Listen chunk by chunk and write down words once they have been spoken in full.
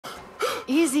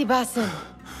Easy, Basim.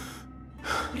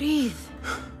 Breathe.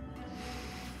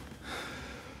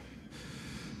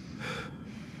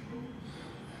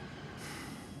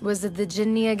 Was it the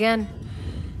Jinni again?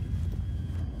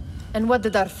 And what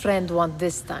did our friend want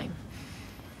this time?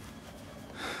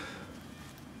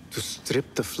 To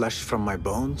strip the flesh from my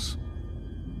bones?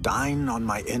 Dine on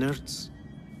my innards?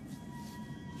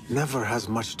 Never has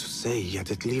much to say, yet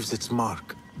it leaves its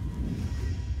mark.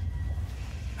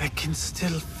 I can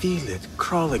still feel it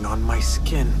crawling on my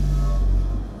skin.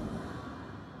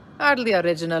 Hardly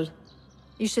original.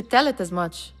 You should tell it as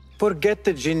much. Forget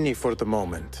the Jinni for the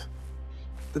moment.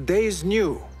 The day is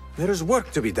new. There is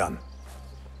work to be done.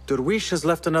 Derwish has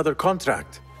left another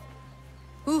contract.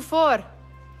 Who for?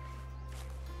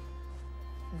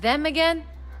 Them again?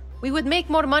 We would make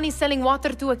more money selling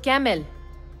water to a camel.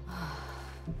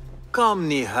 Come,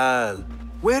 Nihal.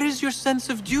 Where is your sense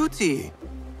of duty?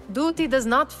 Duty does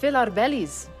not fill our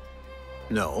bellies.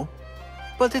 No,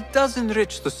 but it does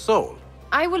enrich the soul.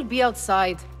 I will be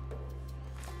outside.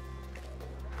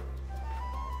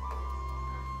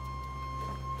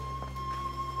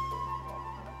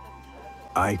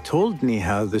 I told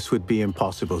Nihal this would be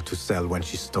impossible to sell when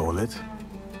she stole it,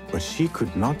 but she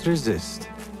could not resist.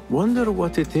 Wonder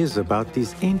what it is about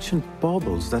these ancient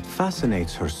baubles that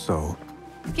fascinates her so.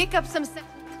 Kick up some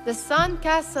The sun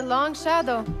casts a long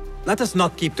shadow. Let us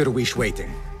not keep Derwish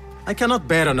waiting. I cannot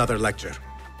bear another lecture.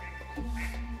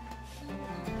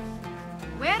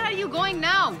 Where are you going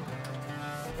now?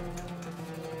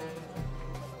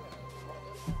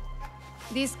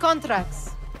 These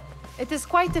contracts. It is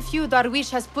quite a few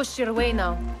Derwish has pushed your way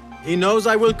now. He knows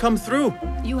I will come through.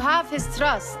 You have his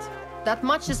trust. That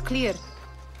much is clear.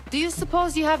 Do you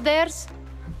suppose you have theirs?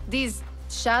 These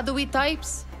shadowy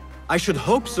types? I should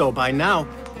hope so by now.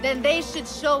 Then they should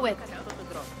show it.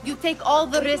 You take all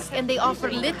the risk and they offer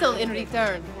little in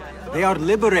return. They are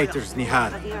liberators,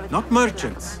 Nihal, not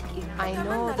merchants. I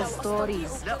know the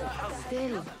stories.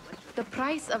 Still, the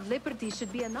price of liberty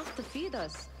should be enough to feed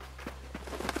us.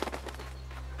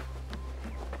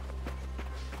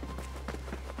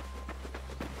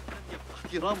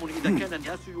 إذا كان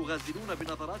الناس يغازلون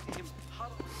بنظراتهم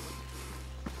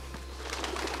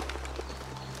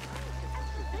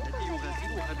التي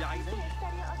يغازلها بعينيه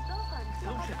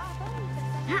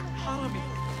حرامي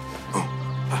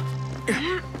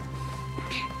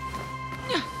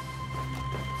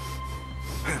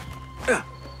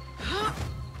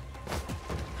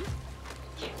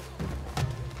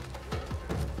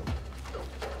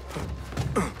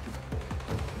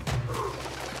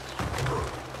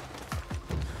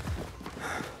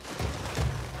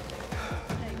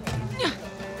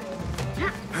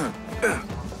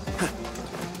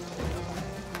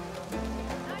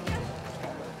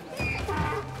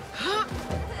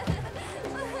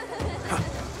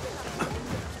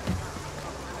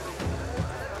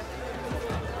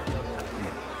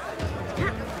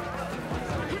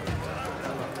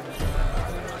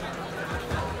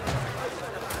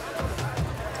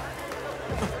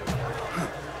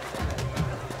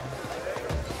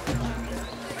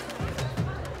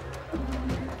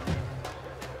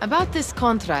About this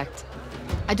contract,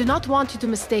 I do not want you to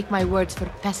mistake my words for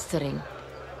pestering.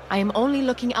 I am only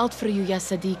looking out for you, ya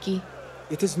Sadiki.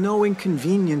 It is no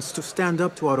inconvenience to stand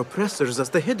up to our oppressors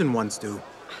as the Hidden Ones do.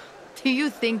 Do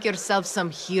you think yourself some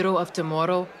hero of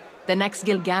tomorrow? The next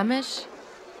Gilgamesh?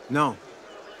 No.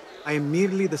 I am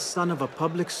merely the son of a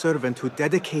public servant who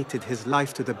dedicated his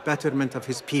life to the betterment of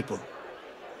his people.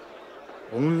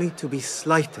 Only to be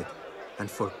slighted and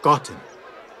forgotten.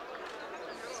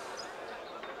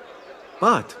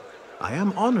 But I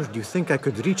am honored you think I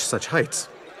could reach such heights.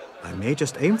 I may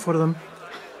just aim for them.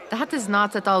 That is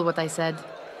not at all what I said.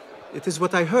 It is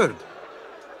what I heard.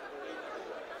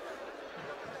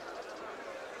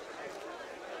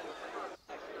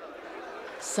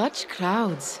 Such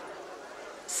crowds.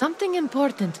 Something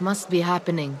important must be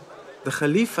happening. The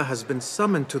Khalifa has been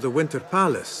summoned to the Winter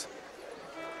Palace.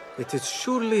 It is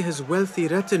surely his wealthy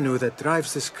retinue that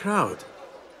drives this crowd.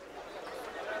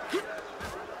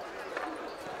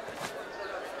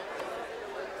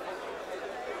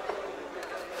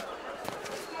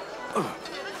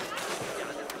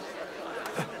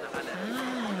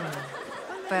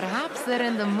 Perhaps they're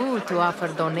in the mood to offer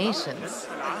donations.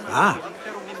 Ah,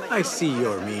 I see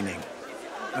your meaning.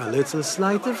 A little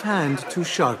sleight of hand to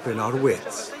sharpen our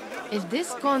wits. If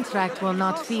this contract will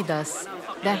not feed us,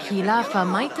 the Khilafah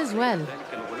might as well.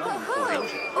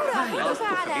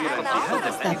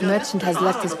 That merchant has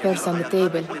left his purse on the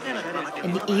table.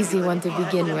 An easy one to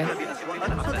begin with.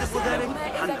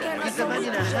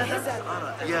 أين هذا؟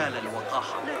 يا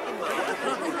للوقاحة.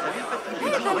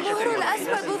 هذا النور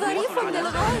الأسود ظريف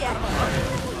للغاية.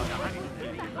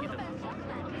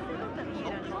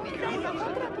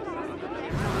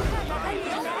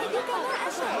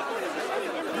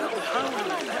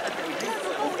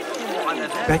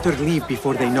 Better leave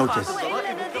before they notice.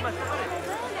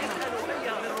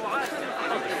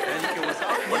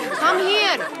 Come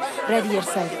here! Ready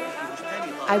yourself.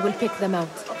 I will pick them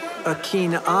out. A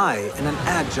keen eye and an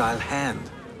agile hand.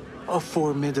 A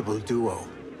formidable duo.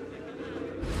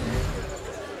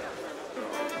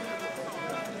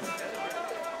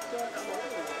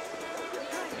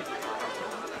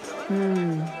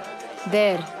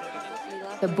 There.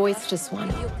 The boisterous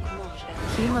one.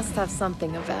 He must have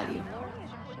something of value.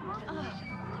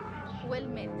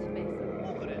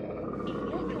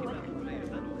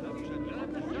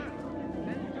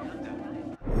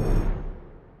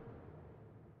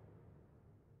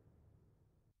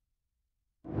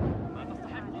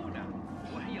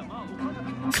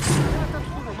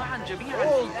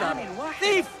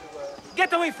 Thief!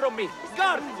 Get away from me!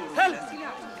 Guard! Help!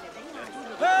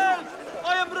 Help!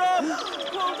 I am robbed!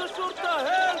 Call the shurta!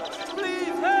 Help!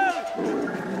 Please, help!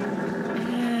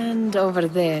 And over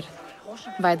there,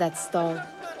 by that stall,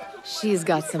 she's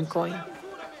got some coin.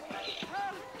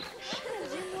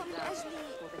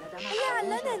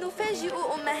 لعلنا نفاجئ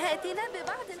أمهاتنا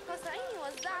ببعض القصعين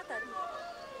والزعتر.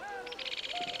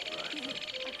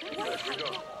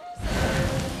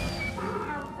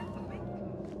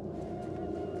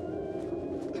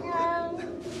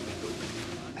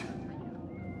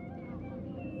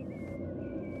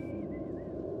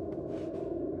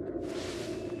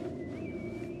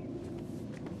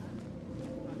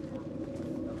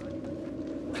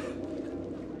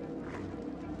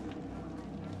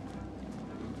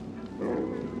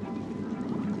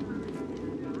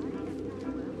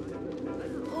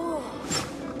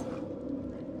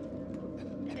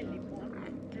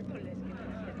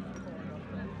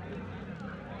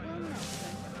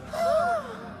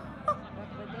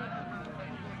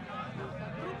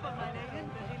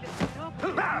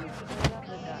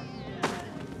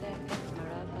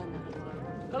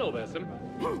 Hello, Basim.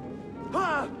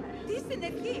 This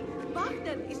Nefli,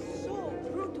 Baghdad is so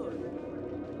brutal.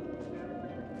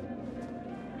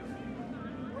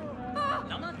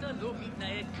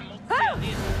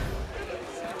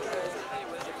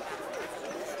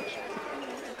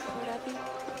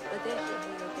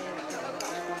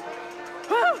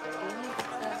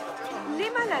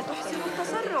 لما لا تحسن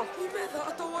التصرف؟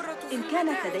 إن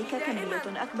كانت لديك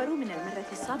كمية أكبر من المرة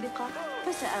السابقة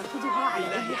فسآخذها على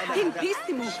أي حال.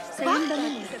 تنبيستمو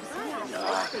سينبغي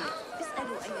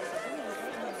اسألوا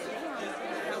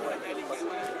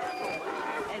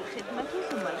أي الخدمة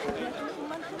ثم الخدمة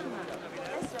ثم الخدمة.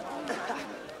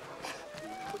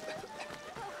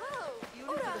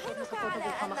 أراهنك على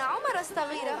أن عمر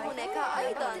الصغير هناك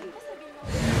أيضاً.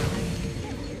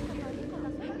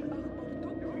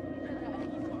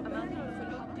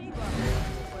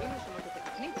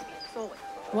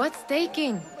 What's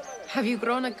taking? Have you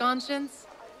grown a conscience?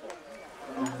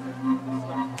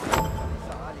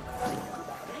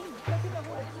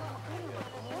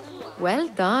 Well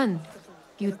done.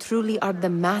 You truly are the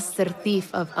master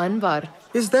thief of Anbar.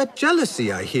 Is that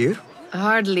jealousy I hear?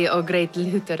 Hardly, O great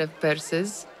looter of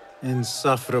purses.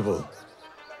 Insufferable.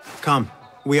 Come,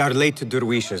 we are late to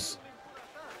Derwishes.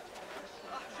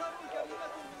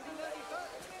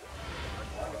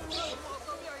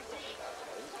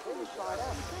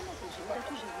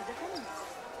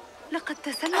 لقد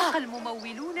تسلق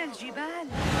الممولون الجبال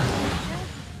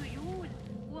وشافوا السيول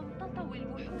وامتطوا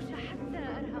الوحوش حتى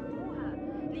أرهقوها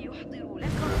ليحضروا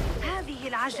لكم هذه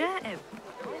العجائب.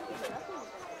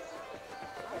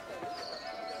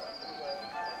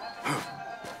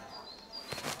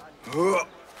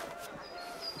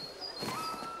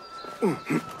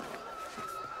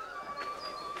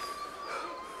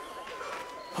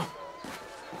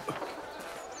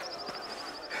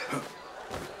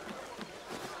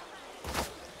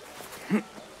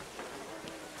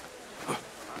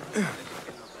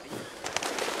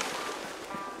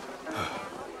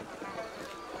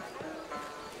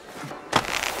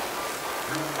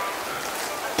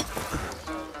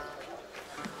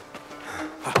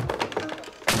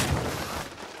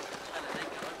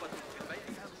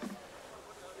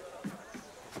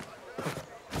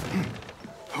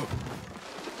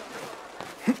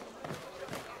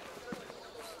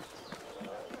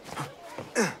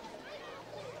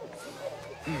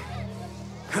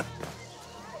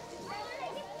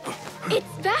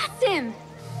 It's Basim!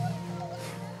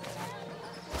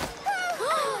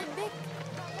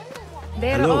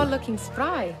 They're Hello. all looking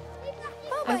spry.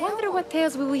 I wonder what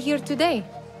tales we will hear today.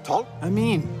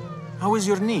 Amin, how is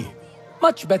your knee?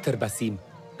 Much better, Basim.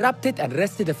 Wrapped it and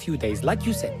rested a few days, like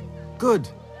you said. Good.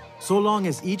 So long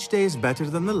as each day is better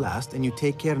than the last and you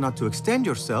take care not to extend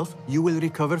yourself, you will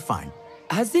recover fine.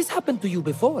 Has this happened to you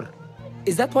before?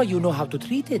 Is that why you know how to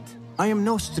treat it? I am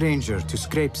no stranger to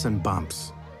scrapes and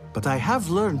bumps, but I have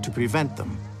learned to prevent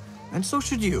them. And so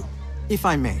should you, if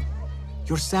I may.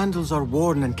 Your sandals are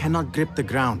worn and cannot grip the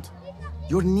ground.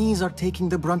 Your knees are taking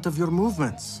the brunt of your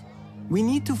movements. We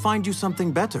need to find you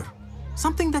something better.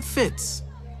 Something that fits.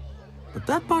 But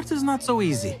that part is not so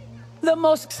easy. The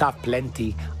mosques have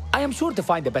plenty. I am sure to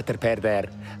find a better pair there.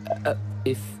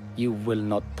 If you will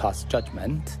not pass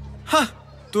judgment. Ha!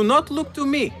 Do not look to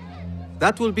me.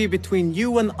 That will be between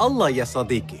you and Allah, ya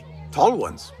Sadiqi. Tall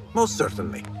ones, most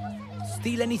certainly.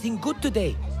 Steal anything good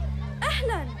today?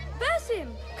 أهلاً باسم.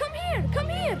 Come here, come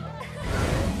here.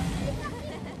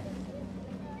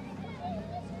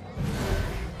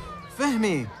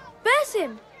 Fahmi.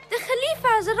 Basim, the Khalifa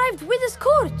has arrived with his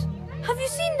court. Have you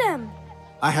seen them?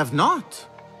 I have not.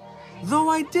 Though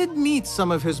I did meet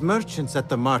some of his merchants at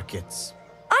the markets.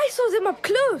 I saw them up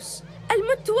close.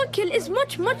 Al-Mutawakkil is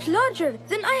much, much larger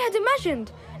than I had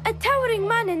imagined. A towering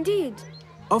man indeed.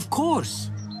 Of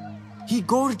course. He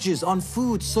gorges on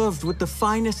food served with the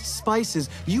finest spices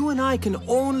you and I can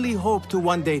only hope to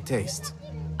one day taste.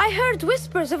 I heard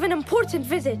whispers of an important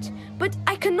visit, but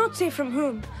I cannot say from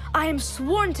whom. I am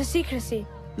sworn to secrecy.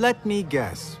 Let me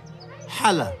guess.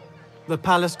 Hala, the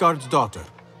palace guard's daughter.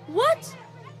 What?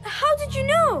 How did you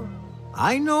know?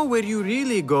 I know where you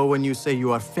really go when you say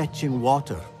you are fetching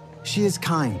water. She is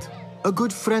kind, a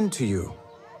good friend to you.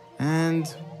 And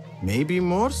maybe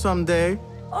more someday.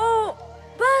 Oh,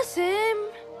 Basim.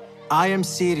 I am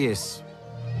serious.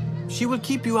 She will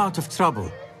keep you out of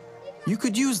trouble. You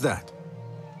could use that.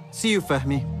 See you,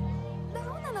 Fahmi.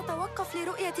 دعونا نتوقف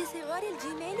لرؤية صغار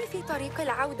الجمال في طريق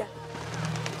العودة.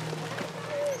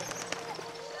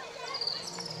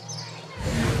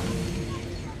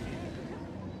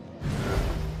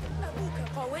 أبوك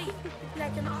قوي،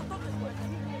 لكن أعتقد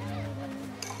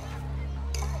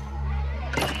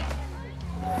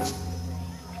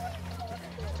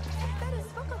احترس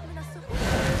فقط من السقوط.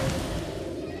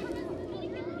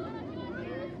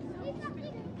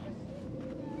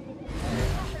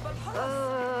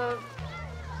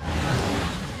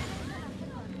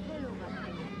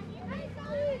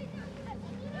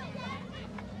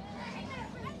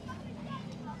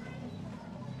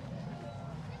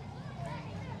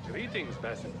 Greetings,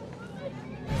 Basim.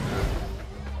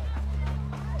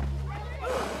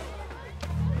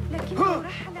 لكنه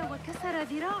رحل وكسر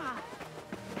ذراعه.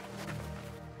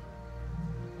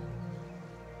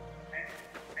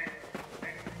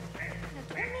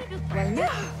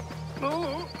 ولنعم.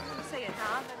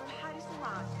 سيتعامل الحارس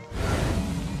معك.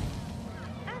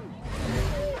 أنت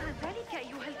مع ذلك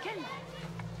أيها الكلب.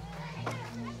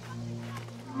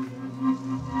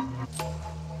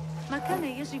 ما كان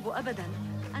يجب أبداً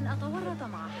أن أتورط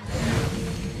مع حد.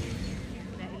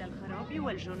 إلى الخراب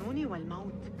والجنون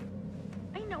والموت.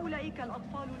 أين أولئك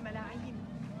الأطفال الملاعين؟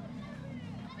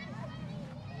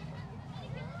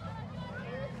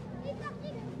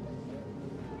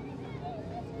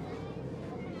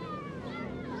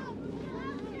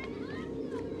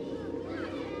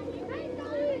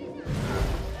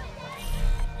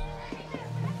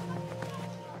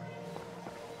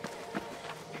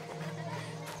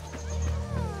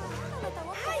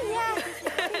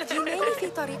 جمالي في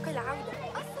طريق العودة.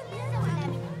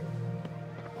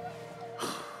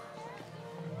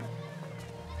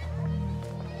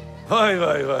 Why.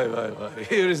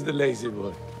 Here is the lazy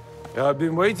boy. I've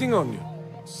been waiting on you.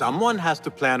 Someone has to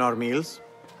plan our meals.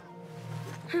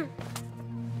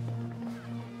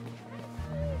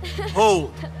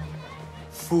 Hold.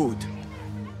 Food.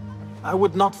 I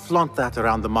would not flaunt that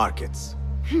around the markets.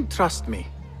 Trust me.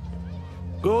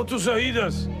 Go to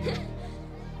Saida's.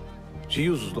 She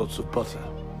uses lots of butter.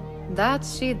 That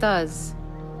she does.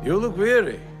 You look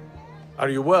weary. Are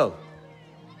you well?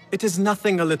 It is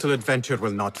nothing a little adventure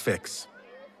will not fix.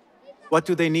 What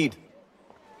do they need?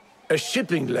 A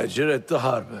shipping ledger at the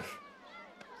harbor.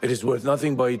 It is worth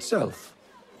nothing by itself,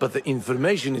 but the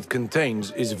information it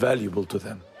contains is valuable to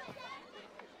them.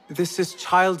 This is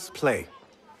child's play.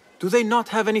 Do they not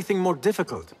have anything more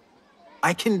difficult?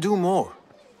 I can do more.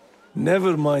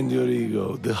 Never mind your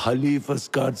ego. The Khalifa's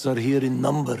guards are here in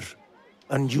number,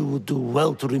 and you would do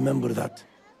well to remember that.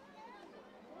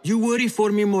 You worry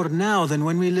for me more now than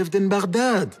when we lived in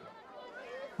Baghdad.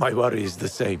 My worry is the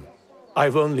same.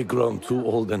 I've only grown too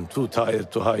old and too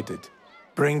tired to hide it.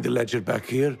 Bring the ledger back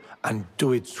here, and do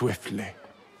it swiftly.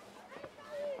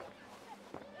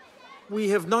 We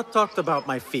have not talked about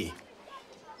my fee.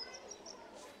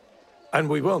 And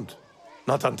we won't.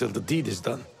 Not until the deed is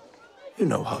done. You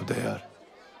know how they are.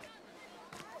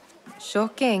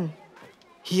 Shocking.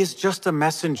 He is just a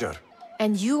messenger.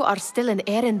 And you are still an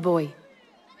errand boy.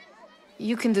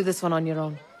 You can do this one on your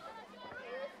own.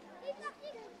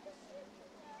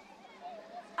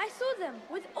 I saw them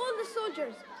with all the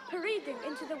soldiers parading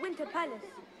into the Winter Palace.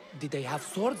 Did they have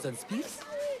swords and spears?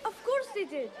 Of course they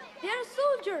did. They are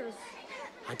soldiers.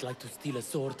 I'd like to steal a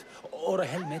sword or a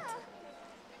helmet.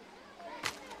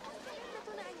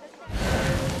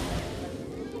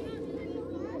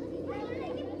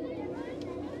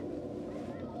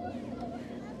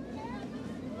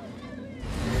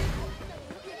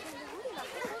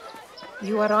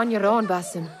 You are on your own,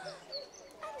 Basim.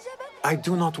 I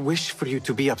do not wish for you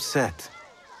to be upset.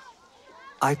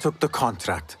 I took the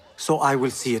contract, so I will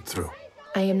see it through.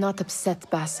 I am not upset,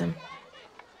 Basim.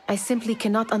 I simply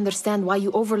cannot understand why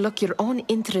you overlook your own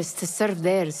interests to serve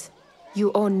theirs.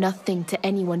 You owe nothing to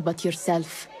anyone but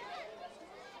yourself.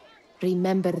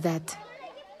 Remember that.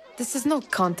 This is no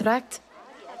contract.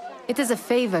 It is a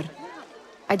favor.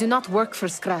 I do not work for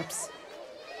scraps.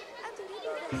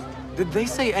 Did they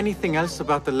say anything else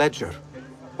about the ledger?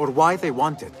 Or why they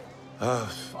want it?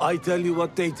 I tell you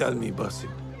what they tell me,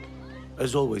 Basim.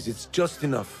 As always, it's just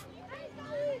enough.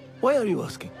 Why are you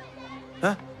asking?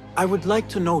 Huh? I would like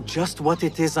to know just what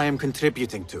it is I am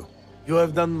contributing to. You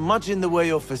have done much in the way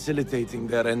of facilitating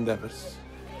their endeavors.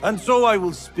 And so I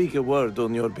will speak a word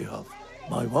on your behalf.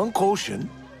 My one caution,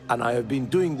 and I have been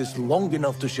doing this long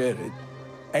enough to share it,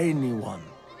 anyone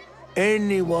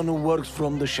who works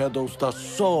from the shadows does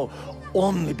so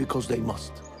only because they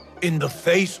must. In the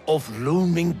face of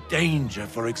looming danger,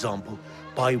 for example,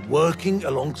 by working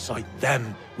alongside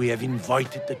them, we have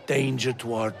invited the danger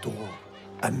to our door.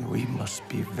 And we must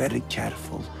be very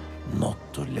careful not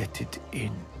to let it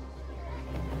in.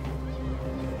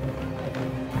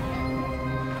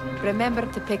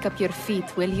 Remember to pick up your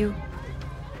feet, will you?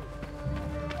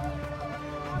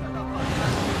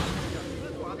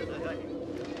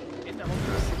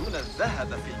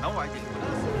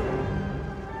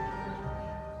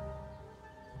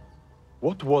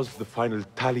 What was the final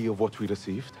tally of what we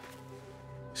received?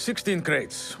 16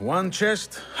 crates, 1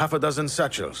 chest, half a dozen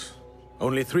satchels.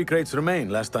 Only 3 crates remain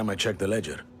last time I checked the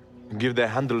ledger. Give their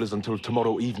handlers until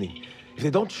tomorrow evening. If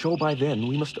they don't show by then,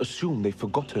 we must assume they've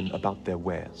forgotten about their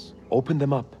wares. Open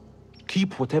them up.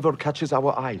 Keep whatever catches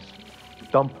our eyes.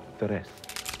 Dump the rest.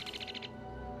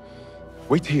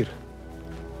 Wait here.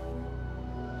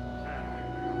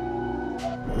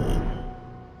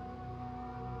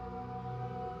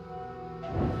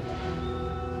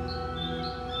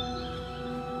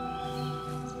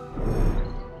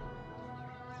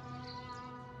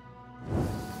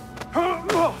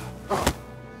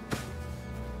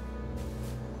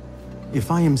 If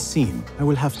I am seen, I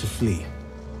will have to flee.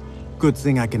 Good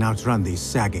thing I can outrun these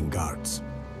sagging guards.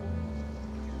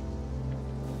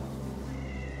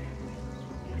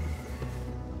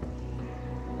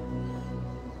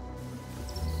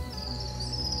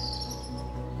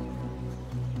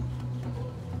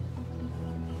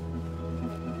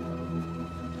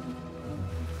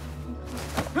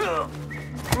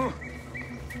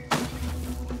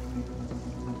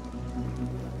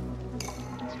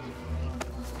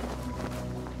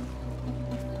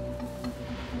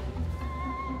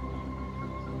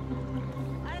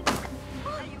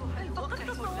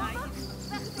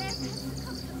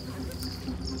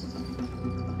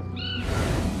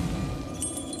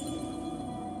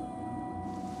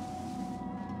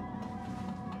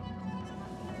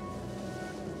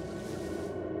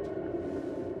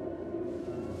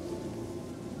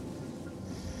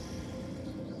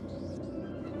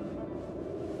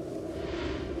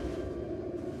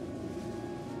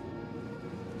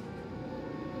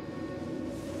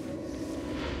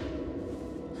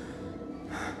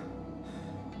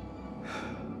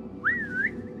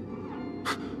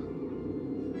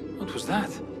 What was that?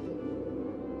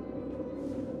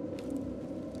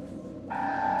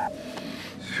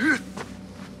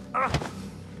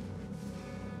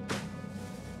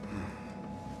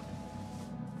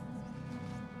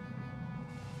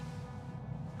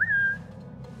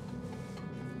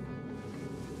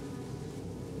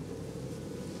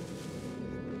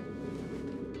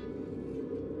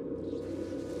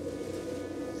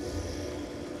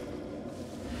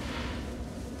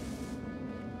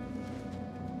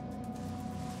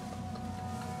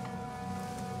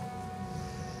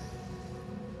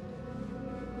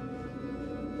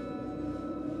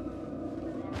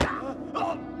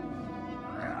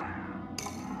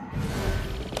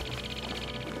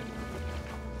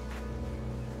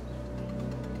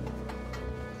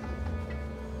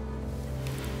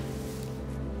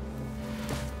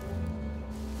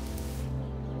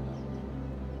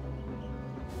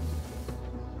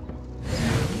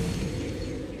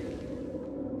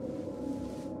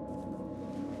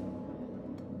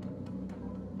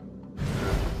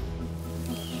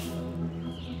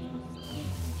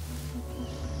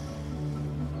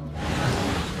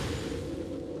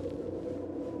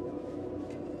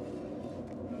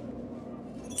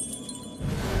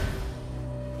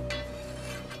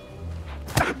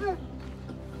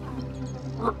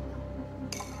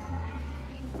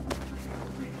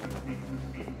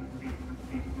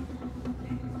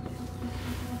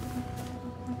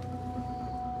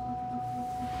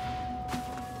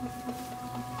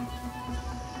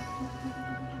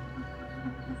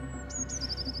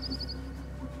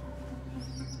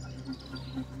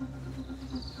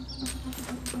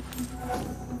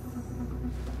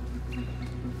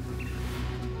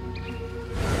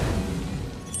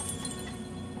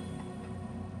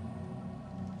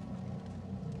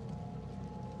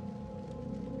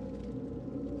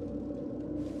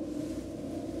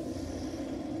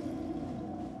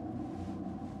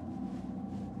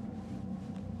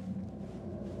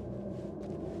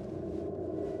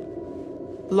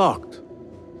 Locked.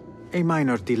 A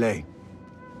minor delay.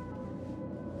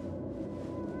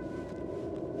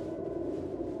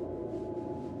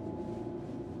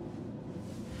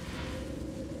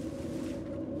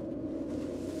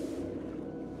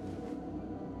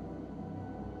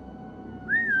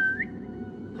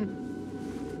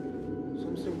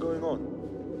 Something going on.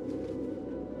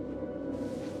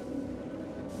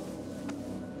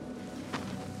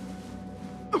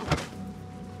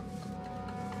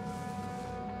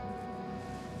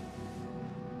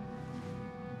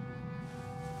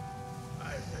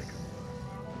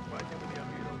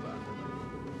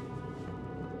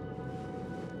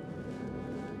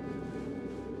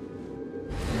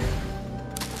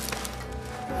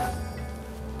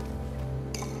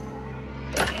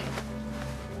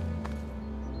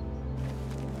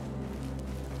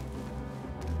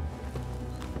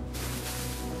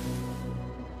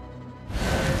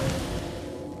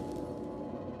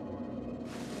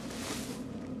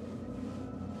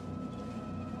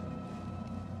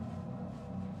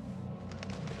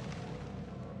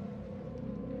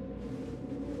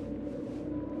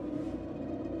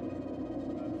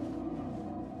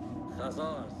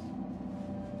 خلاص.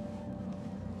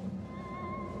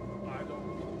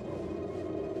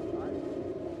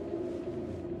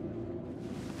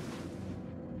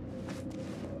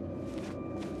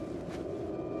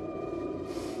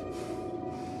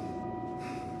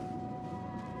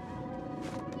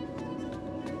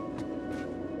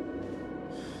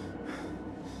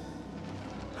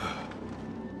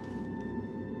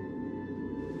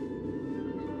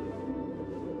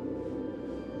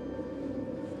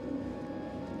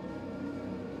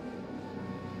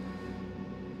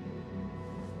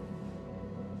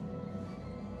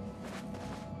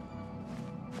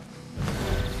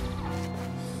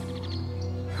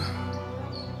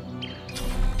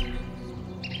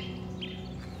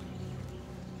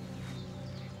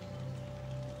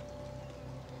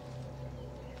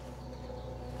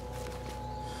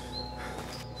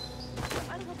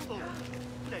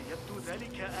 لا يبدو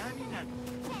ذلك آمنا.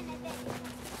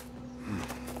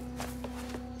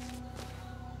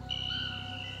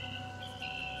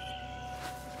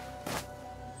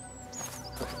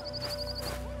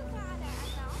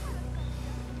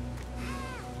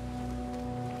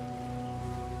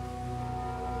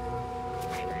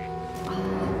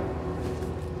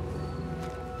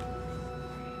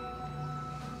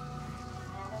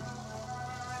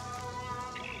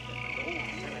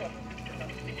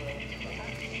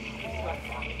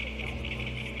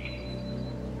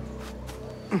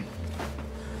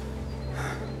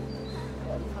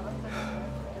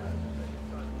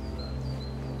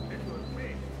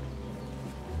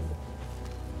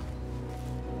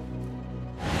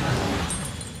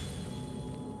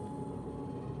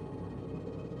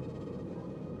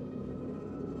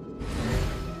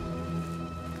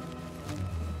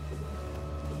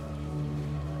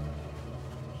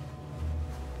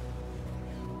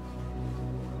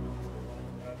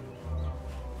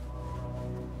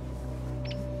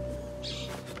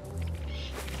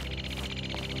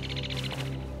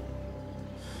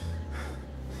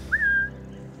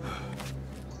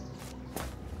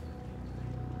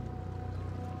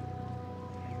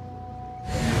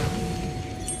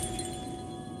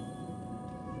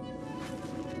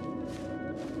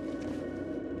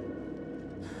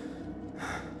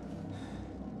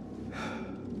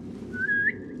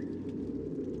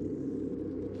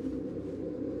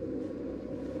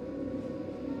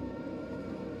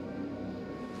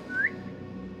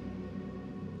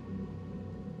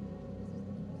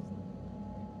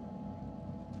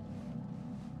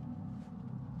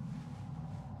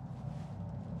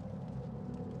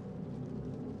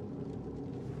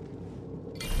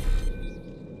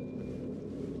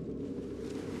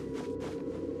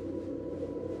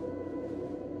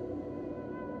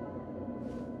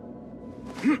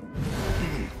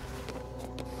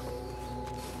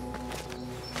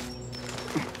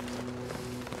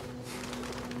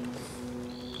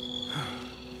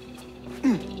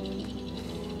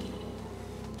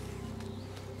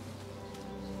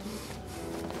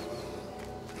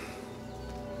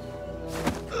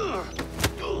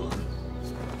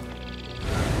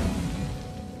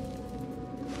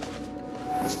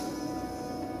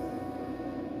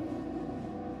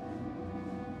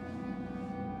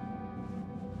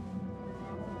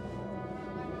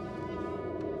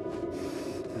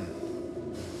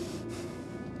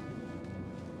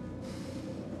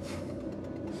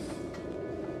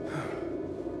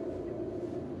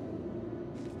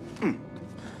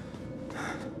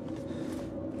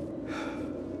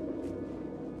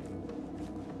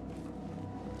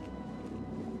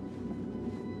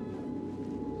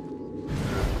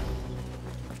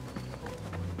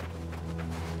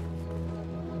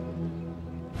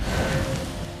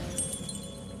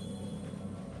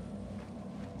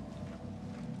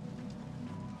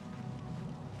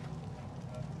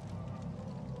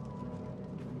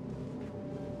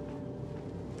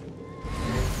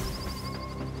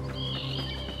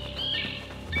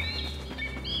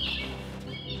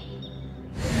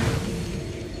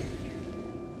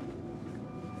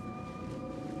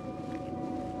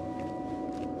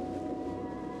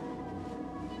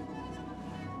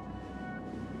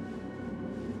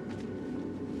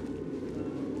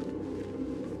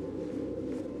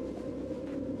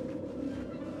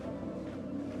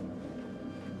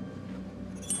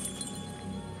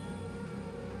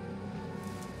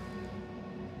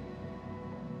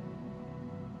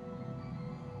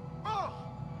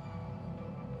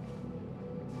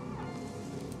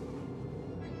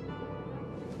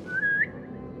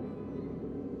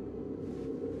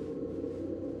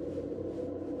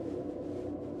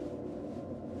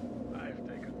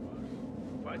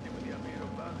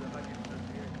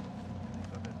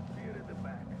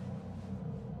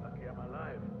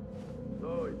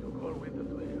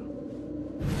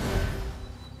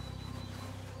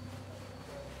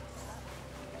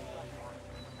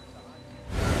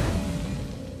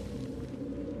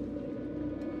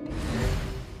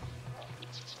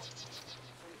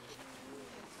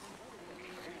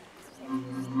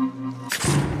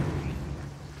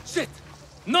 Shit!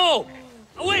 No!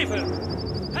 Away from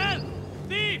him! Help!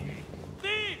 Thief!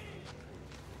 Thief!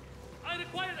 I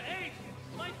require aid!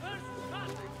 My purse is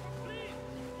cut! Please!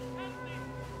 Help me!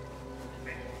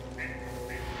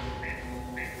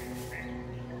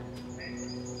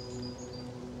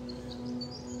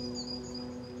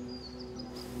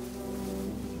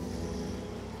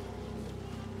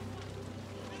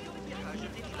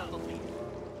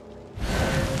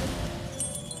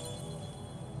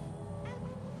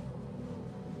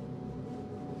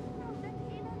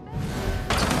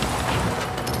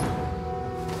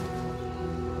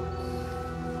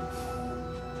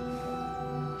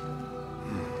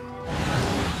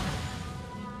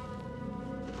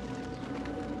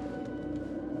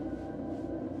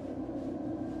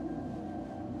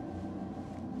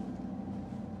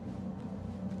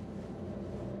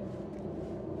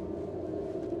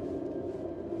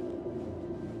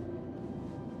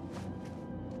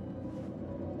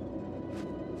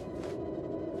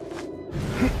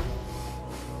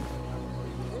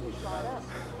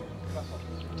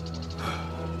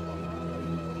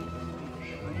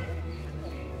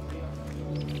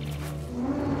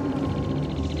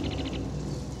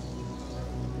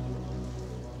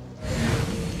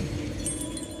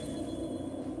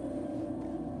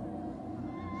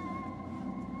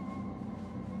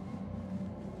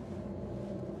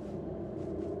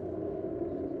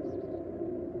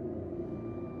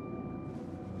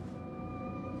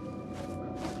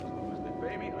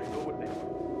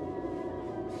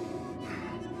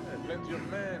 Your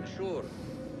man, sure.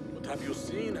 But have you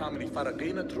seen how many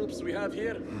Faragina troops we have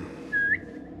here?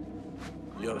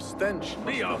 Your stench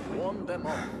must have warned them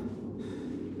off.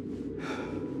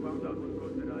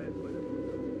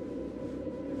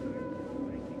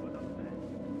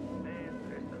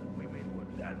 Women were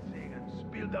dancing and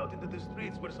spilled out into the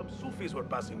streets where some Sufis were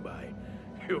passing by.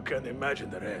 You can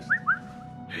imagine the rest.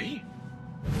 Hey?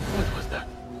 What was that?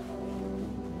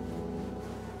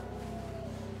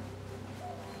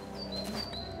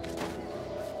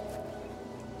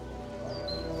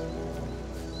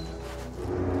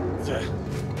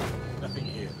 Nothing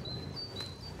here.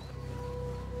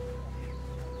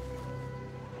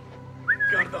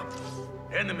 Guard up.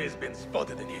 Enemy's been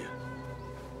spotted in here.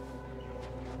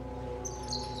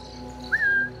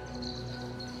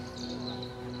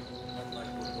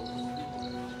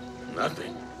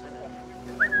 Nothing.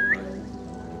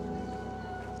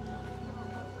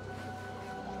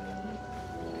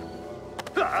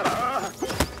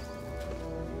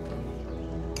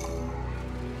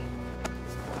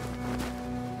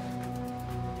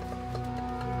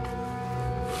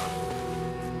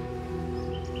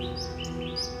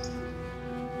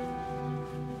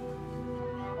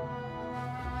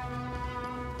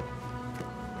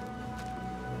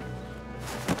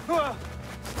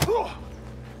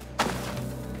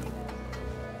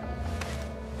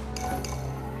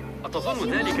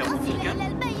 أتظن ذلك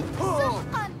ممكنا؟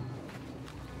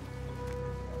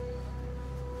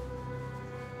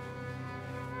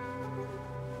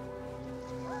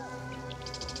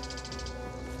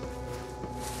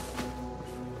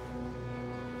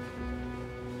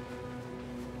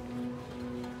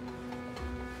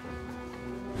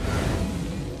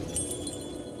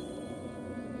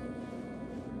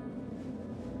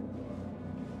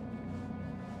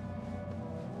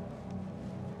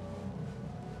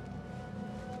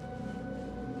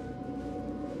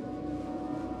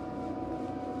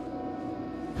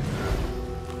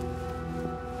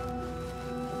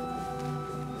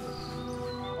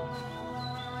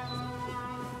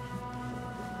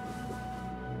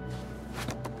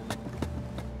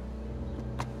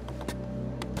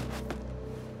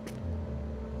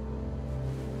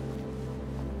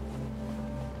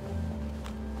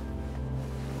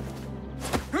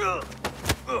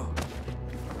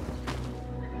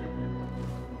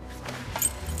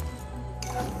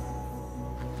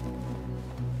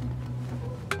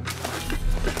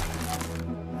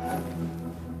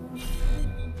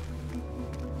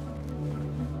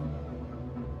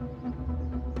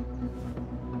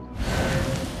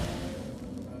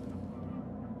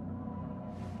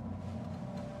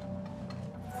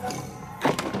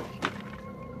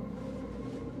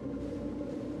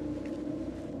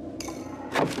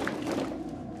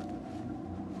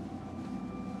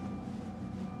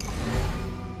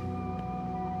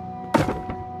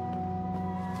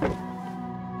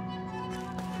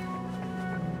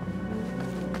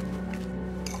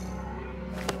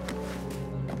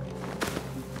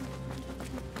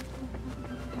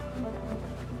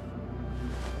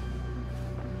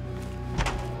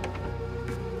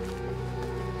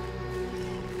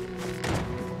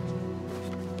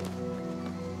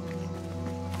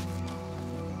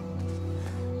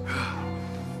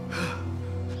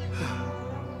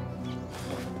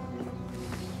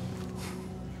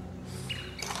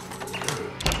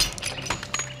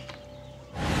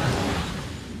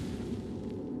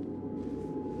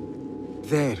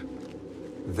 There.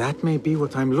 That may be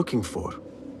what I'm looking for.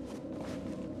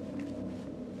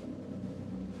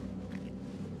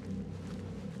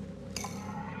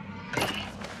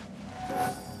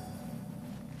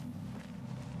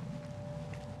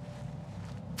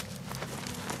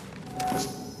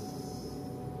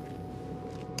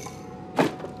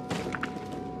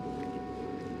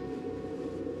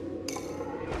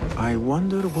 I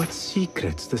wonder what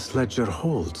secrets this ledger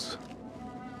holds.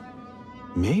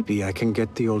 Maybe I can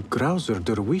get the old grouser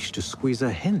Derwish to squeeze a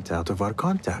hint out of our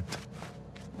contact.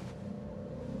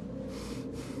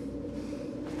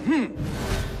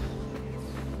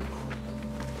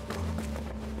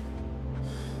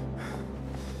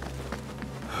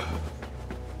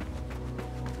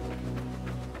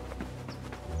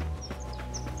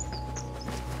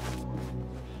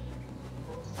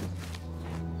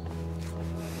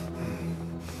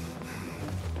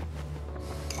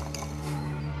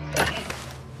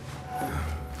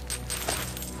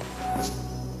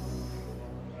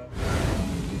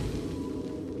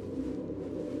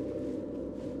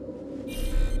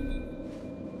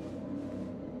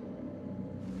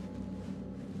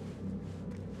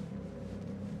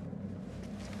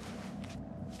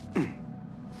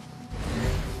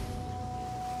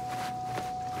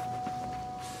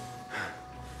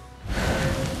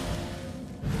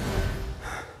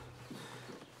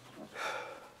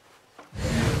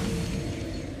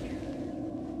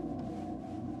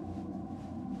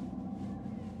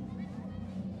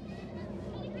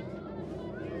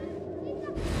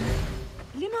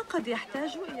 قد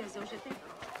يحتاج إلى زوجتين.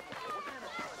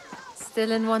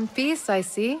 Still in one piece, I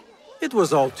see. It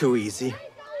was all too easy.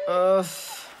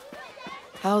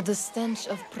 How the stench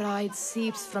of pride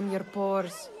seeps from your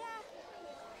pores.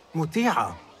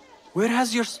 Muti'a, where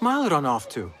has your smile run off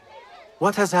to?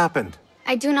 What has happened?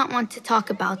 I do not want to talk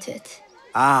about it.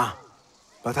 Ah,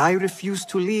 but I refuse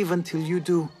to leave until you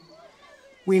do.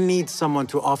 We need someone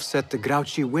to offset the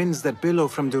grouchy winds that billow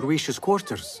from Derwish's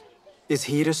quarters. Is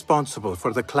he responsible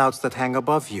for the clouds that hang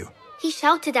above you? He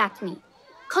shouted at me,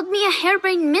 called me a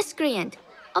harebrained miscreant,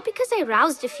 all because I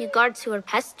roused a few guards who were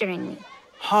pestering me.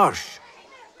 Harsh.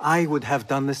 I would have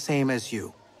done the same as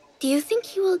you. Do you think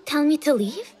he will tell me to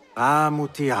leave? Ah,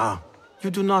 Muti'a, you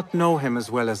do not know him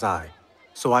as well as I,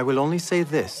 so I will only say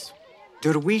this.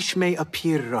 Derwish may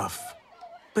appear rough,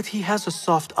 but he has a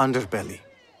soft underbelly.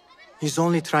 He's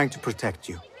only trying to protect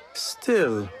you.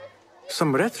 Still,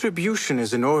 some retribution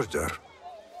is in order.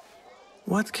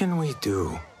 What can we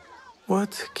do?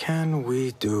 What can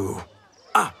we do?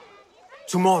 Ah!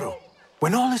 Tomorrow,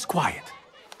 when all is quiet,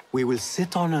 we will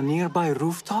sit on a nearby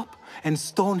rooftop and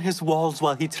stone his walls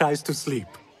while he tries to sleep.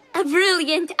 A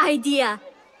brilliant idea!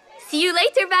 See you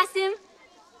later, Basim!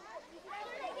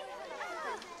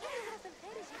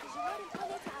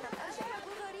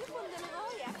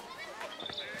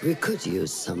 We could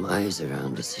use some eyes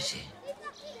around the city.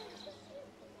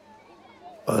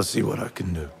 I'll see what I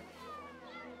can do.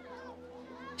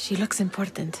 She looks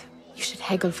important. You should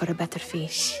haggle for a better fee.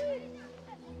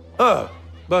 Ah,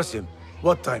 Basim,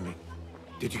 what timing?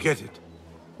 Did you get it?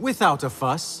 Without a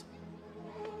fuss.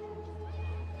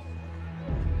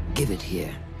 Give it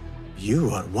here. You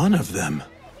are one of them.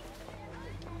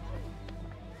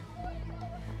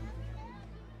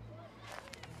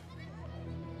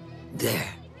 There.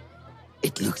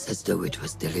 It looks as though it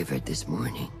was delivered this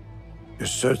morning. You're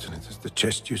certain it is the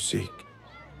chest you seek?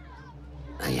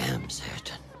 I am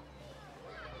certain.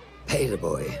 Pay the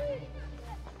boy.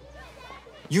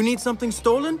 You need something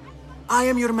stolen? I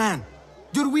am your man.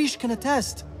 Derwish can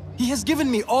attest. He has given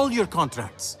me all your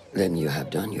contracts. Then you have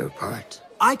done your part.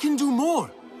 I can do more.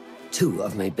 2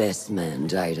 of my best men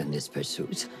died in this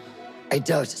pursuit. I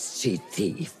doubt a street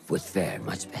thief would fare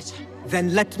much better.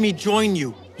 Then let me join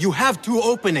you. You have 2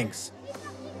 openings.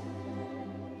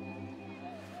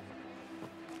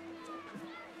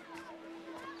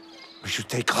 We should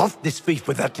take off this thief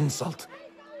with that insult.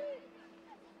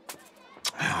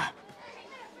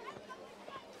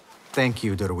 Thank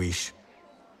you, Derwish.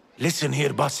 Listen here,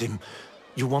 Basim.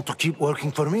 You want to keep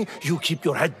working for me? You keep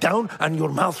your head down and your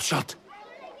mouth shut.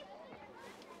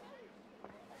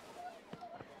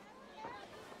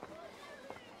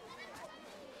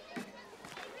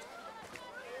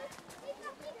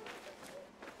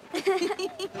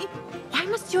 Why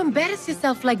must you embarrass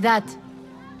yourself like that?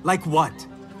 Like what?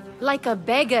 Like a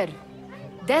beggar.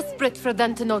 Desperate for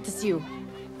them to notice you.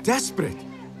 Desperate?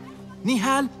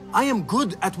 Nihal, I am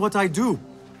good at what I do.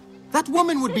 That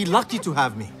woman would be lucky to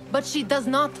have me. But she does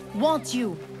not want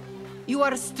you. You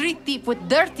are a street thief with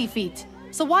dirty feet.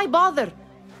 So why bother?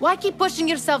 Why keep pushing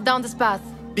yourself down this path?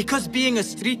 Because being a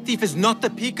street thief is not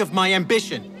the peak of my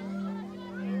ambition.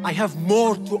 I have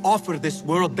more to offer this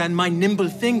world than my nimble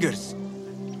fingers.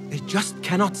 They just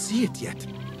cannot see it yet.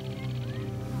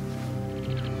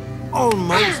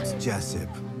 Almost, Jessup.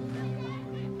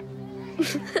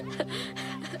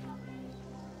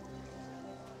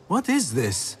 What is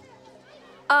this?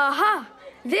 Aha!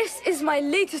 This is my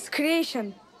latest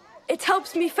creation. It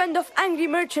helps me fend off angry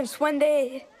merchants when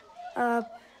they...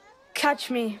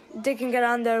 catch me digging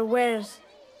around their wares.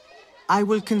 I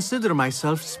will consider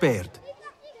myself spared.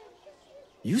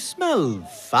 You smell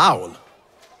foul.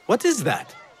 What is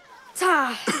that?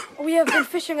 We have been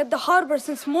fishing at the harbor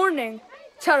since morning.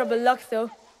 Terrible luck,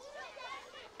 though.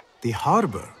 The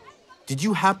harbor? Did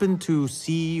you happen to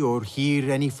see or hear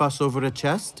any fuss over a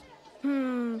chest?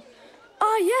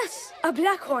 Ah, yes, a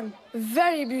black one.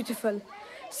 Very beautiful.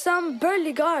 Some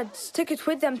burly guards took it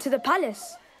with them to the palace.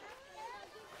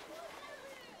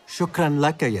 Shukran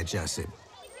laka, ya Jasib.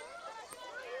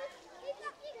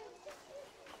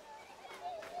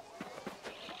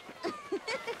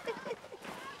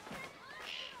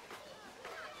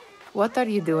 What are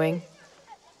you doing?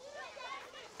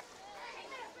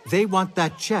 They want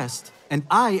that chest, and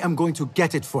I am going to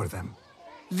get it for them.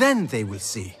 Then they will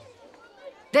see.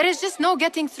 There is just no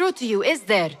getting through to you, is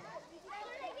there?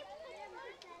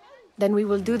 Then we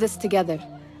will do this together.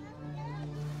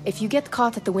 If you get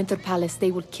caught at the Winter Palace,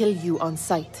 they will kill you on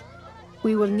sight.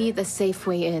 We will need a safe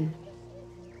way in.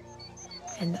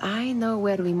 And I know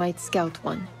where we might scout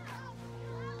one.